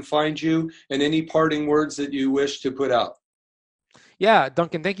people can find you, and any parting words that you wish to put out. Yeah,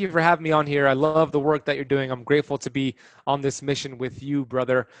 Duncan, thank you for having me on here. I love the work that you're doing. I'm grateful to be on this mission with you,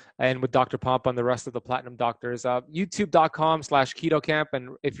 brother, and with Dr. Pompa and the rest of the Platinum Doctors. YouTube.com/Keto Camp.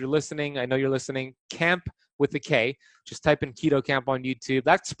 And if you're listening, I know you're listening, camp with a K. Just type in Keto Camp on YouTube.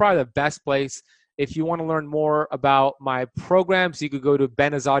 That's probably the best place. If you want to learn more about my programs, you could go to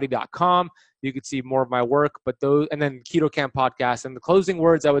benazadi.com. You could see more of my work, and then Keto Camp podcast. And the closing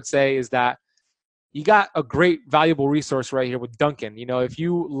words I would say is that you got a great, valuable resource right here with Duncan. You know, if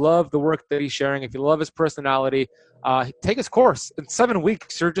you love the work that he's sharing, if you love his personality, take his course. In 7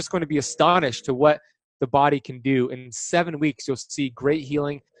 weeks, you're just going to be astonished to what the body can do. In 7 weeks, you'll see great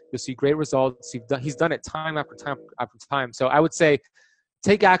healing. You'll see great results. He's done it time after time after time. So I would say,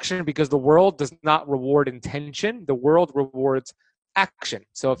 take action because the world does not reward intention. The world rewards action.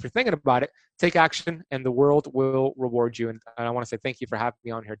 So if you're thinking about it, take action and the world will reward you. And I want to say thank you for having me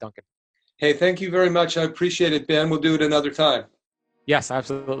on here, Duncan. Hey, thank you very much. I appreciate it, Ben. We'll do it another time. Yes,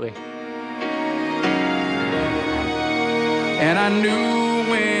 absolutely. And I knew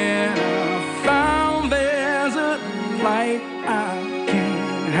when I found there's a light I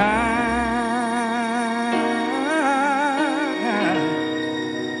can't hide.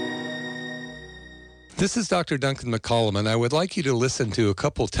 This is Dr. Duncan McCollum, and I would like you to listen to a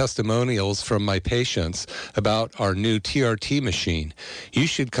couple testimonials from my patients about our new TRT machine. You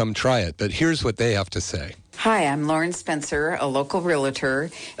should come try it, but here's what they have to say. Hi, I'm Lauren Spencer, a local realtor.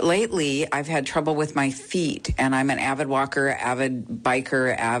 Lately, I've had trouble with my feet, and I'm an avid walker, avid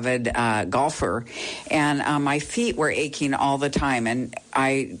biker, avid golfer, and my feet were aching all the time. And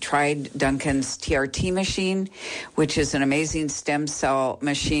I tried Duncan's TRT machine, which is an amazing stem cell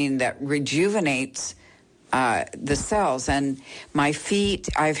machine that rejuvenates the cells. And my feet,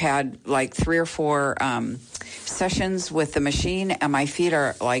 I've had like 3 or 4 sessions with the machine, and my feet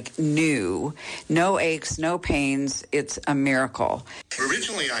are like new. No aches, no pains. It's a miracle.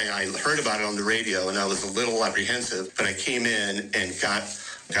 Originally, I heard about it on the radio, and I was a little apprehensive, but I came in and got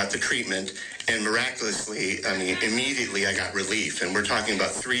the treatment, and miraculously, immediately I got relief. And we're talking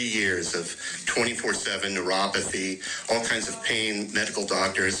about 3 years of 24/7 neuropathy, all kinds of pain, medical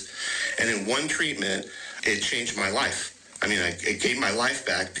doctors. And in one treatment, it changed my life. It gave my life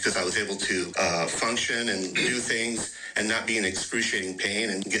back because I was able to function and do things and not be in excruciating pain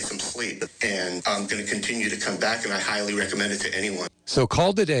and get some sleep. And I'm going to continue to come back, and I highly recommend it to anyone. So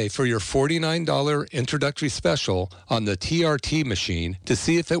call today for your $49 introductory special on the TRT machine to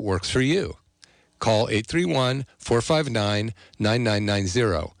see if it works for you. Call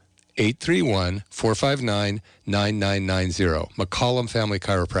 831-459-9990. 831-459-9990. McCollum Family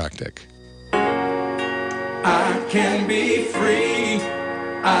Chiropractic. I can be free.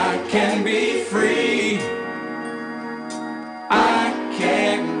 I can be free. I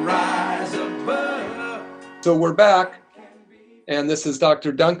can rise above. So we're back, and this is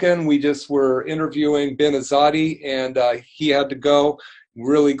Dr. Duncan. We just were interviewing Ben Azadi, and he had to go.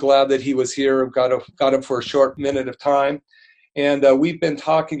 Really glad that he was here. Got him for a short minute of time. And we've been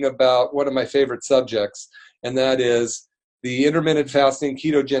talking about one of my favorite subjects, and that is the intermittent fasting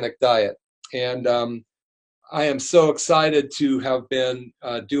ketogenic diet. And I am so excited to have been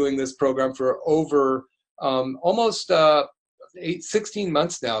doing this program for over almost 16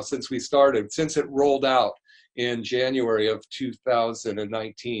 months now since we started, since it rolled out in January of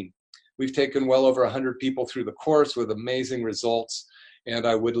 2019. We've taken well over 100 people through the course with amazing results, and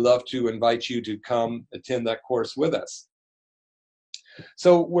I would love to invite you to come attend that course with us.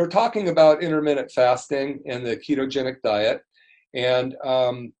 So we're talking about intermittent fasting and the ketogenic diet, and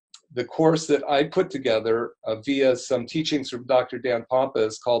the course that I put together via some teachings from Dr. Dan Pompa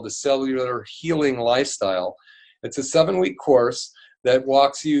is called the Cellular Healing Lifestyle. It's a 7-week course that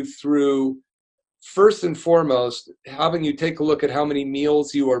walks you through, first and foremost, having you take a look at how many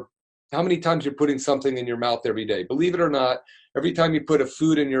times you're putting something in your mouth every day. Believe it or not, every time you put a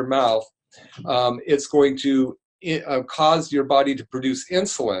food in your mouth, it's going to cause your body to produce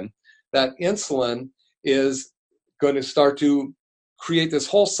insulin. That insulin is going to start to create this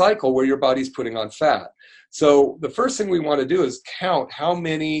whole cycle where your body's putting on fat. So the first thing we want to do is count how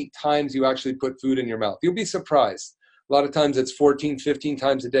many times you actually put food in your mouth. You'll be surprised. A lot of times it's 14, 15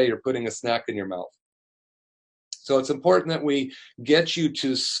 times a day you're putting a snack in your mouth. So it's important that we get you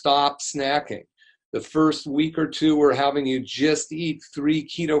to stop snacking. The first week or two, we're having you just eat 3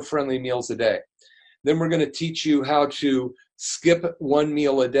 keto-friendly meals a day. Then we're going to teach you how to skip 1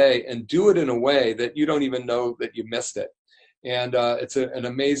 meal a day and do it in a way that you don't even know that you missed it. And it's an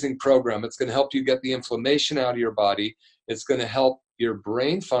amazing program. It's going to help you get the inflammation out of your body. It's going to help your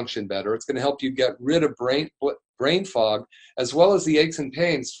brain function better. It's going to help you get rid of brain fog, as well as the aches and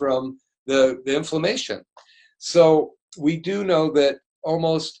pains from the inflammation. So we do know that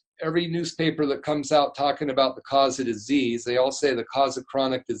almost every newspaper that comes out talking about the cause of disease, they all say the cause of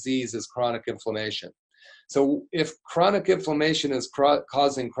chronic disease is chronic inflammation. So if chronic inflammation is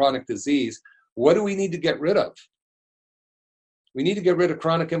causing chronic disease, what do we need to get rid of? We need to get rid of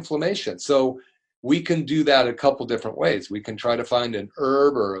chronic inflammation. So we can do that a couple different ways. We can try to find an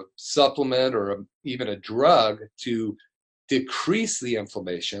herb or a supplement or even a drug to decrease the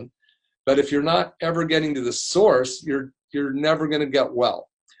inflammation. But if you're not ever getting to the source, you're never going to get well.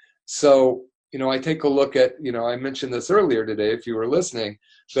 So, I take a look at, I mentioned this earlier today, if you were listening,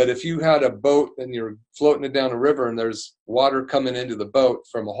 but if you had a boat and you're floating it down a river and there's water coming into the boat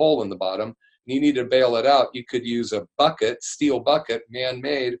from a hole in the bottom, you need to bail it out, you could use a bucket, steel bucket,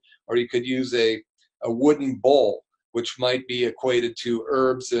 man-made, or you could use a wooden bowl, which might be equated to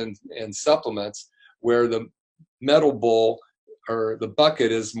herbs and supplements, where the metal bowl or the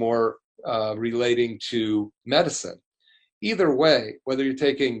bucket is more relating to medicine. Either way, whether you're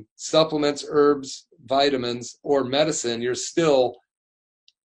taking supplements, herbs, vitamins, or medicine, you're still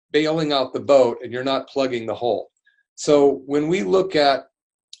bailing out the boat and you're not plugging the hole. So when we look at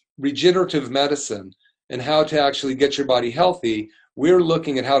regenerative medicine and how to actually get your body healthy, we're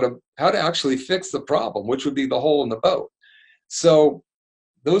looking at how to actually fix the problem, which would be the hole in the boat. So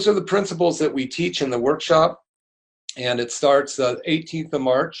those are the principles that we teach in the workshop, and it starts 18th of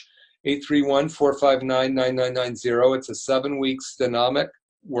March, 831-459-9990. It's a 7-week Stenomic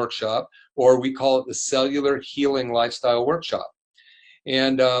workshop, or we call it the Cellular Healing Lifestyle Workshop.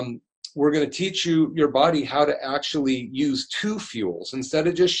 And we're going to teach your body how to actually use 2 fuels instead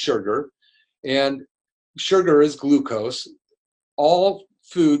of just sugar. And sugar is glucose. All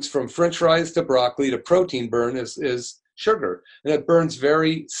foods from French fries to broccoli to protein burn is sugar. And it burns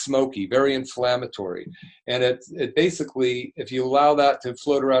very smoky, very inflammatory. And it basically, if you allow that to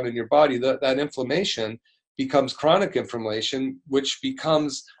float around in your body, that inflammation becomes chronic inflammation, which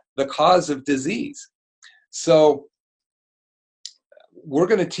becomes the cause of disease. So we're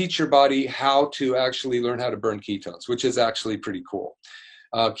going to teach your body how to actually learn how to burn ketones, which is actually pretty cool.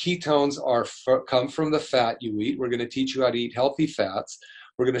 Ketones come from the fat you eat. We're going to teach you how to eat healthy fats.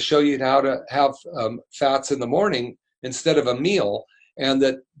 We're going to show you how to have fats in the morning instead of a meal, and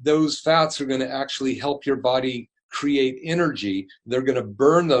that those fats are going to actually help your body create energy. They're going to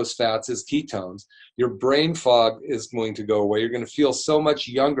burn those fats as ketones. Your brain fog is going to go away. You're going to feel so much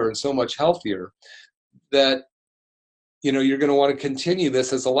younger and so much healthier that you're going to want to continue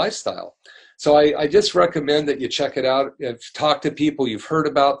this as a lifestyle. So I just recommend that you check it out. Talk to people. You've heard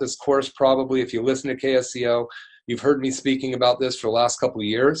about this course probably. If you listen to KSCO, you've heard me speaking about this for the last couple of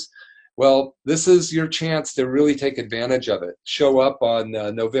years. Well, this is your chance to really take advantage of it. Show up on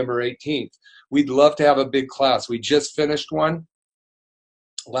November 18th. We'd love to have a big class. We just finished one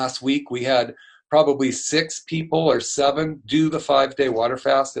last week. We had probably 6 people or 7 do the 5-day water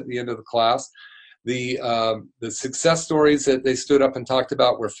fast at the end of the class. The success stories that they stood up and talked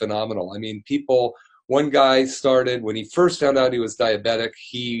about were phenomenal. I mean, one guy started, when he first found out he was diabetic,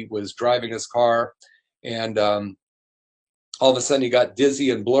 he was driving his car and all of a sudden he got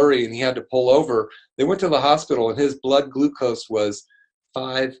dizzy and blurry and he had to pull over. They went to the hospital and his blood glucose was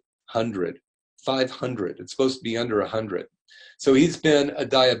 500. It's supposed to be under 100. So he's been a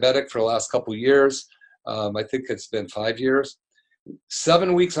diabetic for the last couple of years. I think it's been 5 years.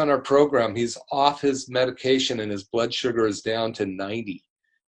 7 weeks on our program, he's off his medication and his blood sugar is down to 90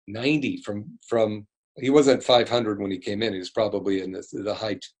 from he wasn't 500 when he came in. He was probably in the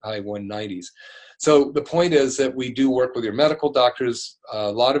high 190s. So the point is that we do work with your medical doctors.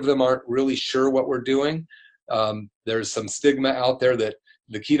 A lot of them aren't really sure what we're doing. There's some stigma out there that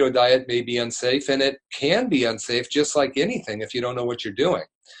the keto diet may be unsafe, and it can be unsafe just like anything if you don't know what you're doing.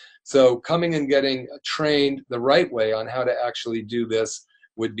 So coming and getting trained the right way on how to actually do this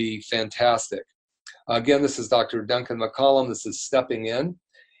would be fantastic. Again, this is Dr. Duncan McCollum. This is Stepping In.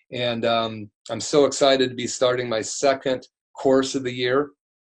 And I'm so excited to be starting my second course of the year.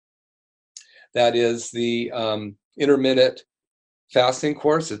 That is the intermittent fasting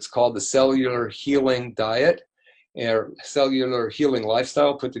course. It's called the Cellular Healing Diet, or Cellular Healing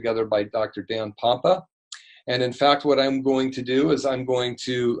Lifestyle, put together by Dr. Dan Pompa. And in fact, what I'm going to do is I'm going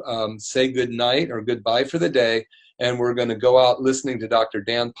to say good night or goodbye for the day, and we're going to go out listening to Dr.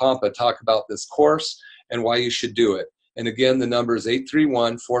 Dan Pompa talk about this course and why you should do it. And again, the number is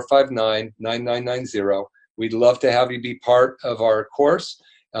 831-459-9990. We'd love to have you be part of our course.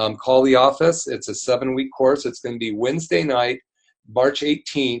 Call the office. It's a 7-week course. It's going to be Wednesday night, March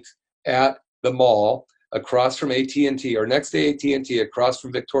 18th at the mall across from AT&T, or next to AT&T across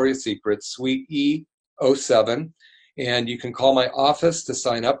from Victoria's Secret, Suite E07. And you can call my office to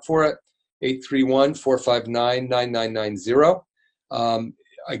sign up for it, 831-459-9990.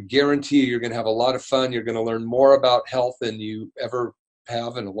 I guarantee you're going to have a lot of fun. You're going to learn more about health than you ever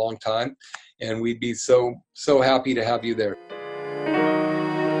have in a long time. And we'd be so happy to have you there.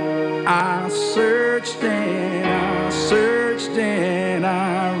 I searched and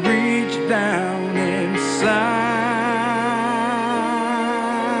I reached down inside.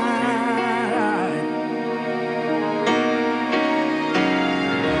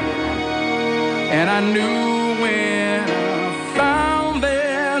 And I knew when I found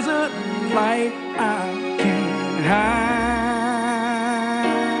there's a light I can't hide.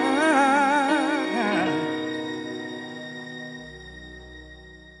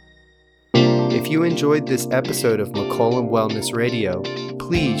 If you enjoyed this episode of McCollum Wellness Radio,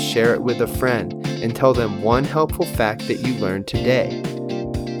 please share it with a friend and tell them one helpful fact that you learned today.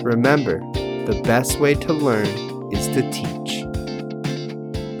 Remember, the best way to learn is to teach.